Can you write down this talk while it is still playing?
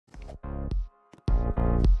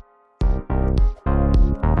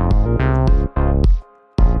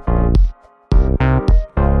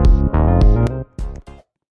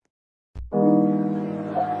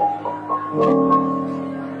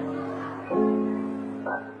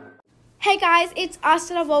Hey guys, it's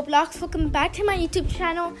Austin of Roblox. Welcome back to my YouTube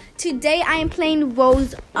channel. Today I am playing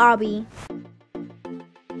Rose Obby.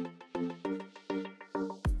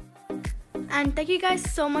 And thank you guys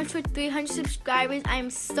so much for 300 subscribers. I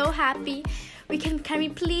am so happy. Can we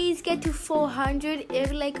please get to 400?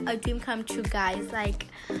 It's like a dream come true, guys. Like,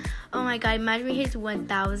 oh my god, imagine we hit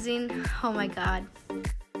 1,000. Oh my god.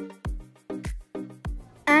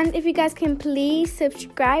 And if you guys can please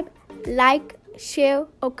subscribe, like, share,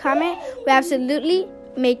 or comment, will absolutely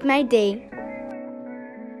make my day.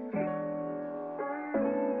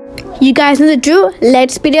 You guys know the drill.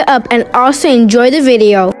 Let's speed it up and also enjoy the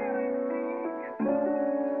video.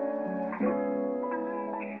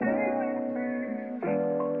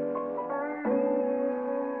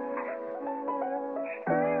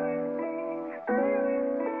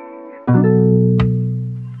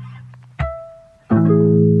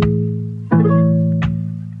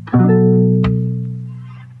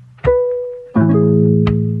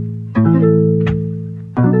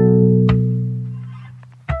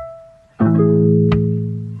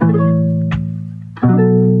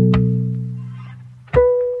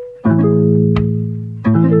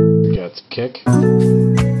 Kick.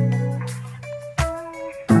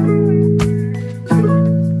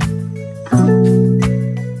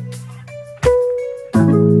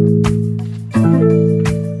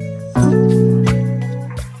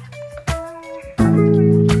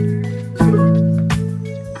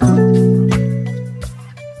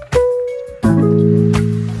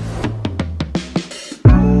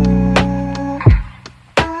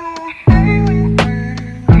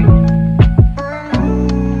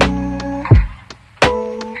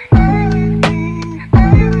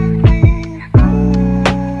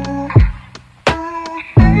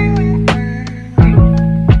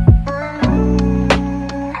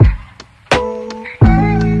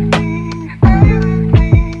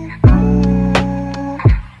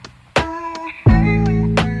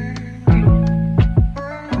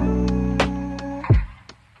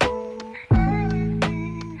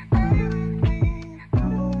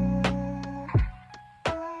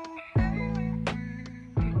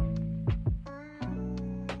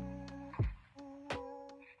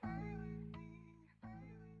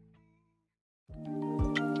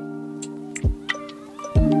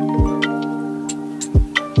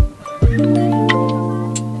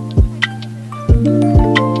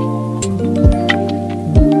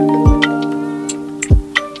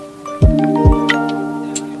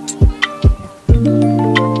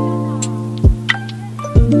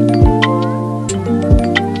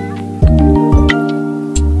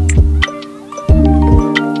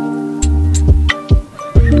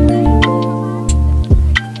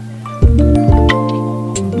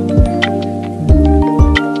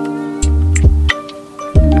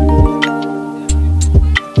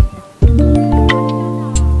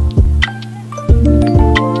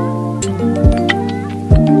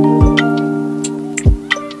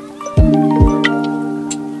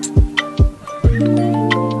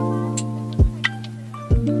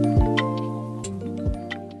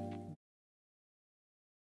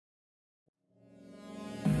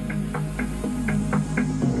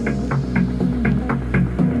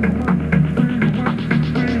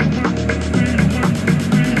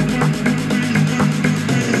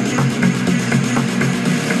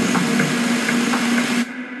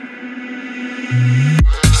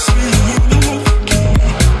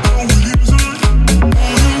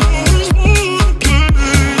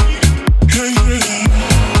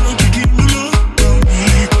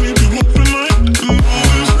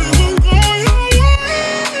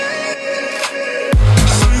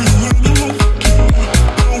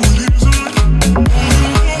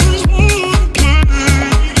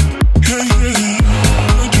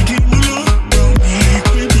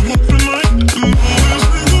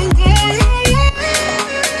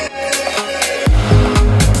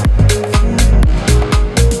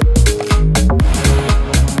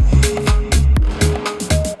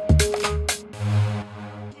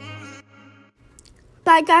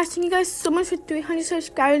 Bye guys, thank you guys so much for 300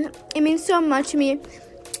 subscribers. It means so much to me.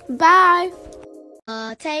 Bye.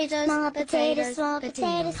 Potatoes, small potatoes, small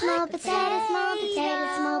potatoes, small potatoes, small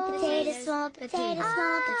potatoes, small potatoes, small potatoes,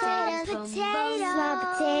 small potatoes, small potatoes, small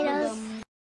potatoes.